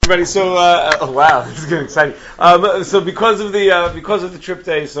everybody. So, wow, this is getting exciting. So because of the trip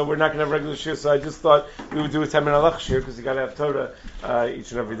day, so we're not going to have regular shir. So I just thought we would do a 10-minute halach shir because you got to have Torah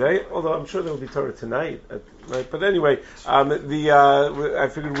each and every day. Although I'm sure there will be Torah tonight. Right? But anyway, I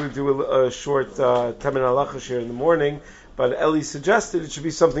figured we'd do a short 10-minute halach shir in the morning. But Eli suggested it should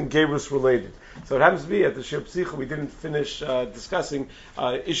be something Gerus related. So it happens to be at the Shir Psicha we didn't finish discussing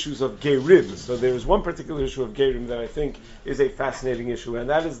issues of Gerim. So there is one particular issue of Gerim that I think is a fascinating issue, and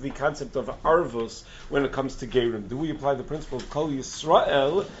that is the concept of Arvus when it comes to Gerim. Do we apply the principle of Kol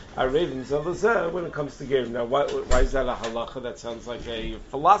Yisrael Arevim Zelazeh when it comes to Gerim? Now, why is that a halacha? That sounds like a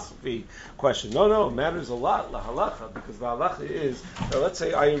philosophy question. No, it matters a lot, la halacha, because the halacha is, let's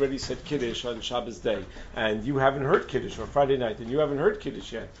say I already said Kiddush on Shabbos day, and you haven't heard Kiddush, or Friday night, and you haven't heard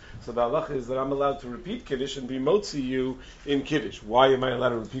Kidduch yet. So the halacha is that I'm allowed to repeat Kiddush and be motzi you in Kiddush. Why am I allowed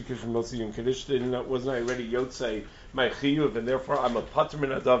to repeat Kiddush and motzi you in Kiddush? Wasn't I already yotzei my chiyuv, and therefore I'm a pater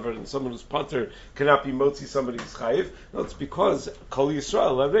min adavar, and someone who's pater cannot be motzi somebody's chayiv? No, it's because Kol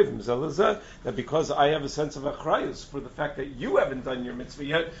Yisrael arevim zelazeh, that because I have a sense of achrayus for the fact that you haven't done your mitzvah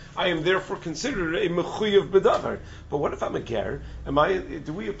yet, I am therefore considered a mechuyev bedavar. But what if I'm a ger?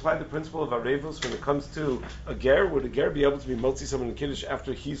 Do we apply the principle of arevos when it comes to a ger? Would a ger be able to be motzi someone in Kiddush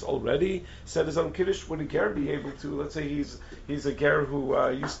after he's already said his own Kiddush? Would a ger be able to, let's say he's a ger who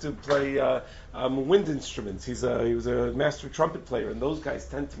used to play wind instruments. He was a master trumpet player, and those guys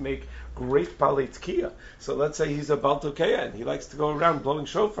tend to make great balei tkiya. So let's say he's a baltokeya, and he likes to go around blowing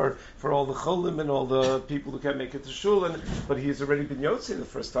shofar for all the cholim and all the people who can't make it to shul, but he's already been yotzi the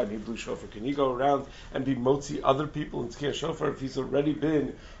first time he blew shofar. Can he go around and be motzi other people in tkiya shofar if he's already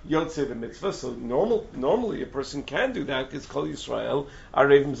been yotzi the mitzvah? So normally a person can do that because Kol Yisrael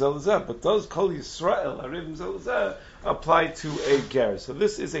arevim zelazeh. But does Kol Yisrael arevim zelazeh apply to a ger? So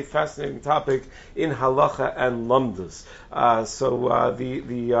this is a fascinating topic in halacha and lamdas.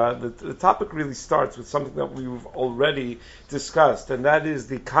 The topic really starts with something that we've already discussed, and that is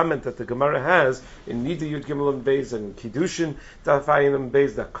the comment that the Gemara has in Nida Yud Gimel and Beis and Kiddushin Daf Ayin and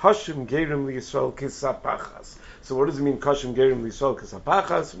Beis that Kashim Gerim LiYisrael Kisapachas. So what does it mean, Kashim Gerim LiYisrael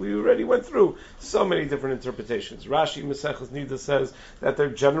Kisapachas? We already went through so many different interpretations. Rashi Maseches Nida says that their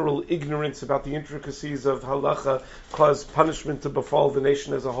general ignorance about the intricacies of halacha caused punishment to befall the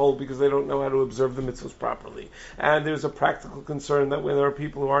nation as a whole because they don't know how to observe the mitzvahs properly. And there's a practical concern that when there are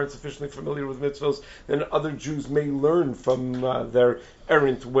people who aren't sufficiently familiar with mitzvahs, then other Jews may learn from their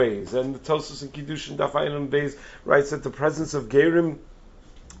errant ways. And the Tosfos in Kiddushin Daf Ayin and Beis writes that the presence of Gerim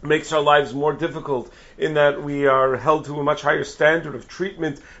makes our lives more difficult in that we are held to a much higher standard of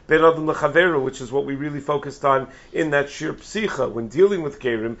treatment, ben adam lechaveru, which is what we really focused on in that Shir Psicha. When dealing with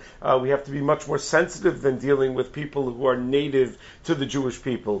Gerim, we have to be much more sensitive than dealing with people who are native to the Jewish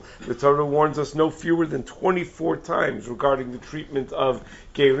people. The Torah warns us no fewer than 24 times regarding the treatment of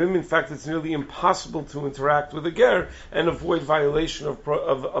Gerim. In fact, it's nearly impossible to interact with a ger and avoid violation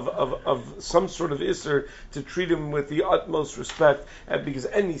of some sort of isser, to treat him with the utmost respect, because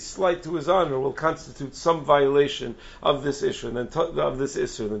any slight to his honor will constitute some violation of this issue. And then of this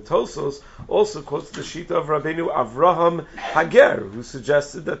issue. And then Tosos also quotes the Shita of Rabbeinu Avraham Hager, who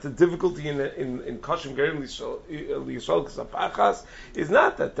suggested that the difficulty in Kashim Gerim L'Yisrael Kisapachas is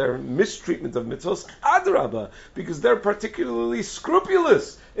not that they're mistreatment of mitzvos, adrabah, because they're particularly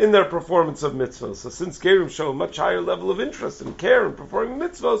scrupulous in their performance of mitzvahs. So since Gerim show a much higher level of interest and care in performing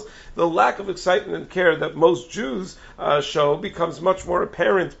mitzvahs, the lack of excitement and care that most Jews show becomes much more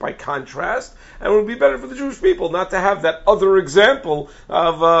apparent by contrast, and it would be better for the Jewish people not to have that other example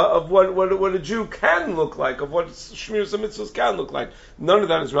of what a Jew can look like, of what Shmiras HaMitzvahs can look like. None of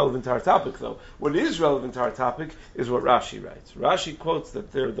that is relevant to our topic, though. What is relevant to our topic is what Rashi writes. Rashi quotes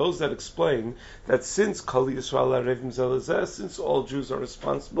that there are those that explain that since Kol Yisrael Arevim Zelazeh, since all Jews are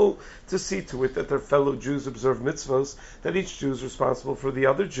responsible to see to it that their fellow Jews observe mitzvahs, that each Jew is responsible for the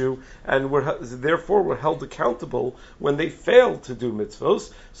other Jew, and therefore we're held accountable when they fail to do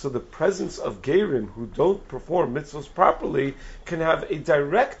mitzvahs. So the presence of Gerim who don't perform mitzvahs properly can have a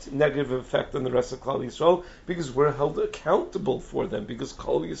direct negative effect on the rest of Klal Yisrael, because we're held accountable for them, because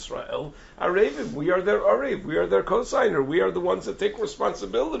Kol Yisrael Arevim, we are their Arev, we are their cosigner, we are the ones that take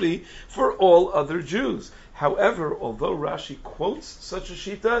responsibility for all other Jews. However, although Rashi quotes such a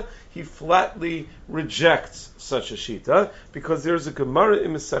shita, he flatly rejects such a shita, because there's a Gemara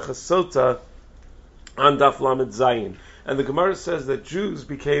in Maseches Sota on Daf Lamed Zayin, and the Gemara says that Jews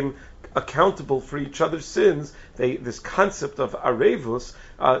became accountable for each other's sins. This concept of arevus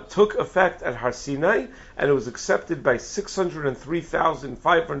took effect at Har Sinai, and it was accepted by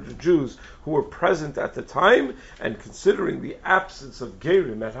 603,500 Jews who were present at the time. And considering the absence of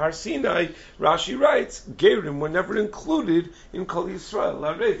Gerim at Har Sinai, Rashi writes, Gerim were never included in Kol Yisrael,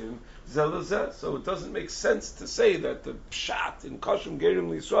 Arevim, Zelazeh. So it doesn't make sense to say that the pshat in Kashim Gerim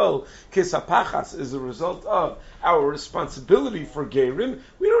Yisrael, Kisapachas, is a result of our responsibility for Gerim.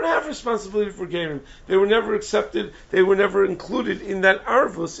 We don't have responsibility for Gerim. They were never accepted, they were never included in that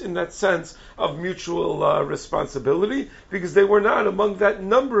Arvus, in that sense of mutual responsibility, because they were not among that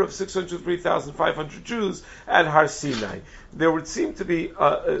number of 603,500 Jews at Har Sinai. There would seem to be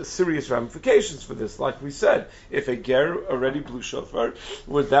serious ramifications for this. Like we said, if a ger already blew shofar,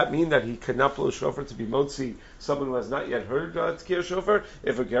 would that mean that he could not blow shofar to be motzi someone who has not yet heard Tkiyah shofar?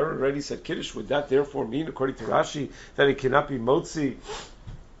 If a ger already said kiddush, would that therefore mean, according to Rashi, that he cannot be motzi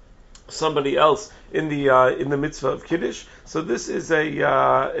somebody else in the mitzvah of kiddush? So this is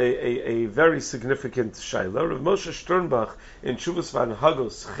a very significant shaila. Rav Moshe Sternbach in Chuvas Van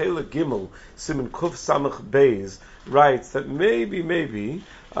Hagos Chela Gimel Siman Kuf Samach Beis writes that maybe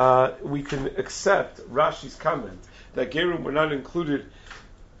we can accept Rashi's comment that Gerim were not included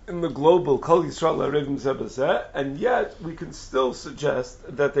in the global Kol Yisrael Arevim Zebazeh, and yet we can still suggest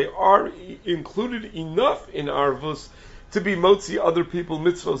that they are included enough in Arvus to be motzi other people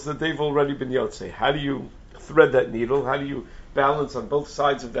mitzvos that they've already been yotzei. How do you thread that needle? How do you balance on both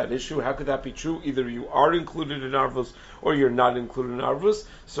sides of that issue? How could that be true? Either you are included in Arvus or you're not included in Arvus.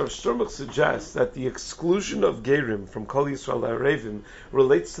 So Sturmach suggests that the exclusion of Gerim from Kol Yisrael Arevim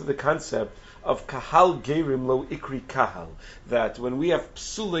relates to the concept of kahal gerim lo ikri kahal, that when we have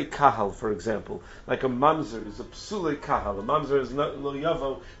psule kahal, for example, like a mamzer is a psule kahal, a mamzer is lo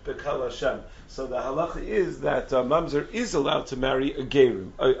yavo bekal Hashem. So the halacha is that mamzer is allowed to marry a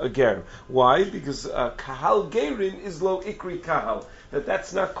ger. Why? Because kahal gerim is lo ikri kahal.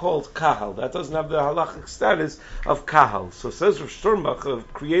 That's not called kahal. That doesn't have the halachic status of kahal. So says Rav Sternbach, a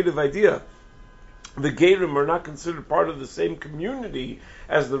creative idea, the Gerim are not considered part of the same community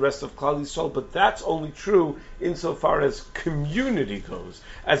as the rest of Klal Yisrael, but that's only true insofar as community goes.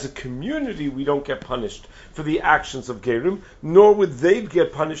 As a community, we don't get punished for the actions of Gerim, nor would they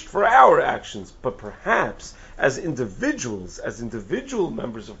get punished for our actions. But perhaps as individual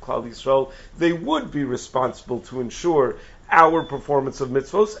members of Klal Yisrael, they would be responsible to ensure our performance of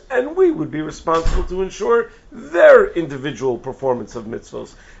mitzvos, and we would be responsible to ensure their individual performance of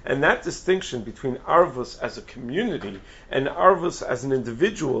mitzvos. And that distinction between Arvus as a community and Arvus as an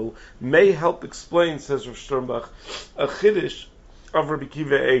individual may help explain, says Rav Sternbach, a chiddush of Rabbi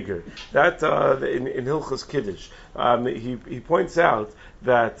Kiva Eger. That in Hilchos Kiddush, he points out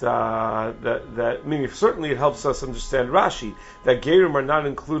that meaning certainly it helps us understand Rashi that Gerim are not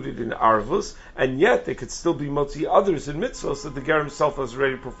included in Arvus, and yet they could still be motzi others in mitzvahs that the Ger himself has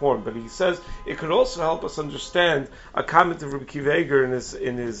already performed. But he says it could also help us understand a comment of Rabbi Kiva Eger in his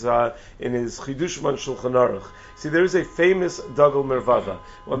Chidushim on Shulchan Aruch. See, there is a famous Dagel Mervava.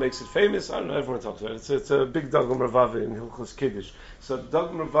 What makes it famous? I don't know. Everyone talks about it. It's a big Dagel Mervava in Hilchos Kiddush. So the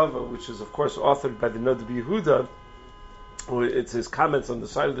Dagel Mervava, which is of course authored by the Noda B'Yehuda, it's his comments on the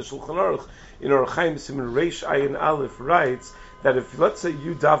side of the Shulchan Aruch, in Orach Chaim Siman Reish Ayin Aleph writes that if, let's say,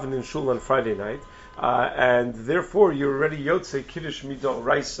 you daven in shul on Friday night, and therefore you're already yotzei kiddush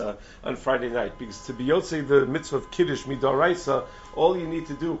midoraisa on Friday night, because to be yotzei the mitzvah of kiddush midoraisa, all you need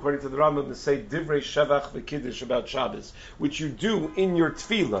to do, according to the Rambam, is say divrei shevach v'kiddush about Shabbos, which you do in your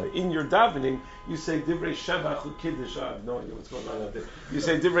tefillah, in your davening. You say divrei shevach u'kiddush. I have no idea what's going on out there. You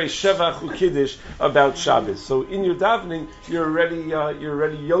say divrei shevach u'kiddush about Shabbos. So in your davening, you're already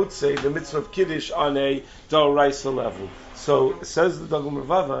yotzei the mitzvah of kiddush on a doraisa level. So says the Dagel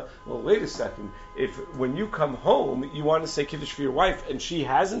Mervava, well, wait a second. If when you come home, you want to say Kiddush for your wife, and she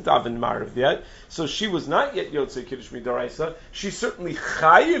hasn't davened Marav yet, so she was not yet Yotzei Kiddush Midaraisa, she's certainly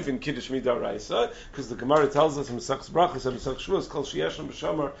Chayiv in Kiddush Midaraisa, because the Gemara tells us in Mesachs Brachos and Mesachs Shavuos, Kol Sheyesham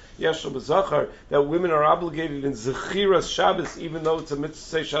B'Shamar, Yesham B'Zachar, that women are obligated in Zechiras Shabbos, even though it's a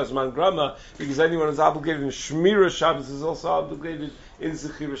mitzvah Shazman Grama, because anyone who's obligated in Shmira Shabbos is also obligated in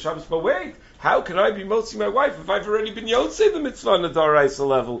Zechiras Shabbos. But wait, how can I be motzi my wife if I've already been yotzei the mitzvah on the daraisa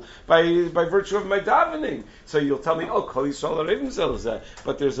level by virtue of my davening? So you'll tell me, oh, Kol Yisrael Arevim Zelazeh.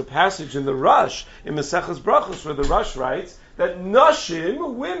 But there's a passage in the Rush, in Maseches Brachos, where the Rush writes that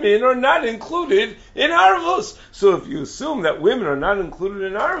Nashim, women, are not included in Arvus. So if you assume that women are not included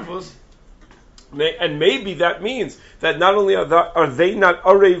in Arvus, And maybe that means that not only are they not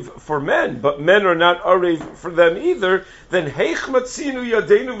arev for men, but men are not arev for them either. Then heich matzinu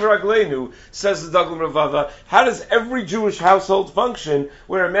yadenu v'raglenu, says the Dagul Ravava. How does every Jewish household function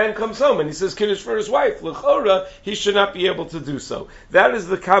where a man comes home and he says kiddush for his wife? L'chora, he should not be able to do so. That is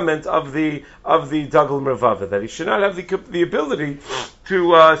the comment of the Dagul Ravava, that he should not have the ability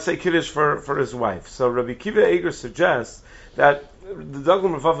to say kiddush for his wife. So Rabbi Kiva Eger suggests that the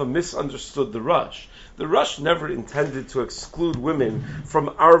Dagul Ravava misunderstood the Rush. The Rush never intended to exclude women from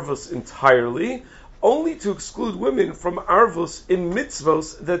Arvus entirely, only to exclude women from Arvus in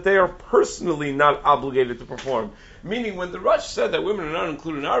mitzvos that they are personally not obligated to perform. Meaning, when the Rush said that women are not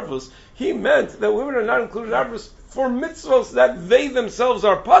included in Arvus, he meant that women are not included in Arvus for mitzvos that they themselves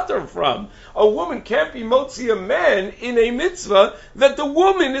are pater from. A woman can't be motzi a man in a mitzvah that the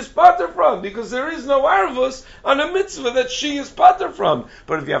woman is pater from, because there is no arvus on a mitzvah that she is pater from.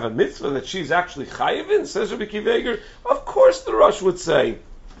 But if you have a mitzvah that she's actually chayiv in, says Rabbi Kiva Eger, of course the Rosh would say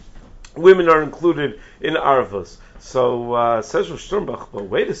women are included in arvus. So says Rosh Sternbach, but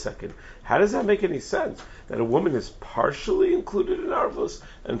wait a second, how does that make any sense? That a woman is partially included in arvus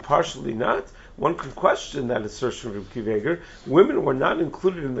and partially not? One can question that assertion of Rabbi Kiva Eger. Women were not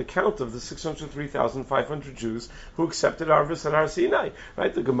included in the count of the 603,500 Jews who accepted Arvus at Har Sinai.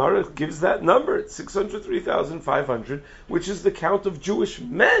 Right? The Gemara gives that number. It's 603,500, which is the count of Jewish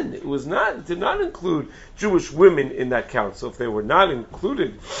men. It did not include Jewish women in that count. So if they were not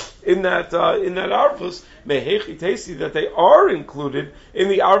included in that Arvus, mehechi teisi, that they are included in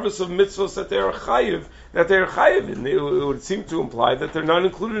the Arvus of mitzvos that they are chayiv in. It would seem to imply that they're not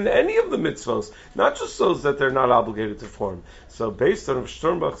included in any of the mitzvos, not just those that they're not obligated to form. So based on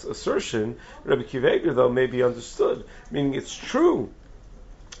Sternbach's assertion, Rabbi Kiva Eger, though, may be understood. Meaning it's true,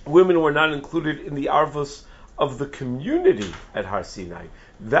 women were not included in the Arvus of the community at Har Sinai.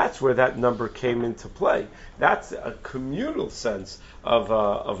 That's where that number came into play. That's a communal sense of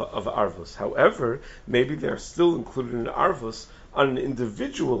Arvus. However, maybe they're still included in Arvus on an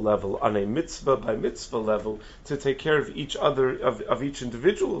individual level, on a mitzvah by mitzvah level, to take care of each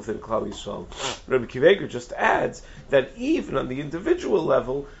individual within Klal Yisrael. Rabbi Kiva Eger just adds that even on the individual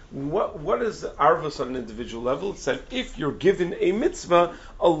level, what is arvus on an individual level? It's that if you're given a mitzvah,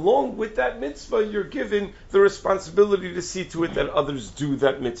 along with that mitzvah, you're given the responsibility to see to it that others do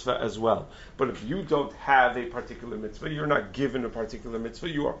that mitzvah as well. But if you don't have a particular mitzvah, you're not given a particular mitzvah,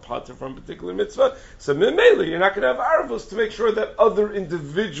 you are pater from a particular mitzvah, so memela, you're not going to have arvus to make sure that other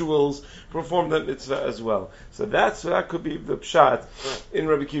individuals perform that mitzvah as well. So that could be the pshat in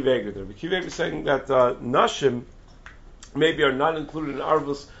Rabbi Kiva Eger. Rabbi Kiva Eger is saying that nashim maybe are not included in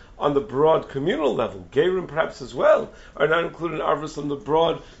arvus on the broad communal level. Gerim perhaps as well are not included in arvus on the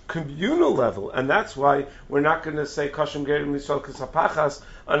broad communal level, and that's why we're not going to say kashim gerim lisol kasapachas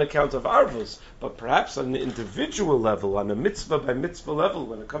on account of arvus, but perhaps on the individual level, on a mitzvah by mitzvah level,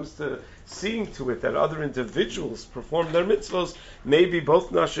 when it comes to seeing to it that other individuals perform their mitzvahs, maybe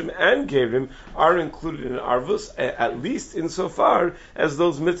both nashim and gerim are included in arvus, at least insofar as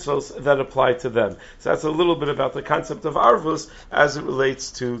those mitzvahs that apply to them. So that's a little bit about the concept of arvus as it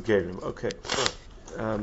relates to gerim. Okay.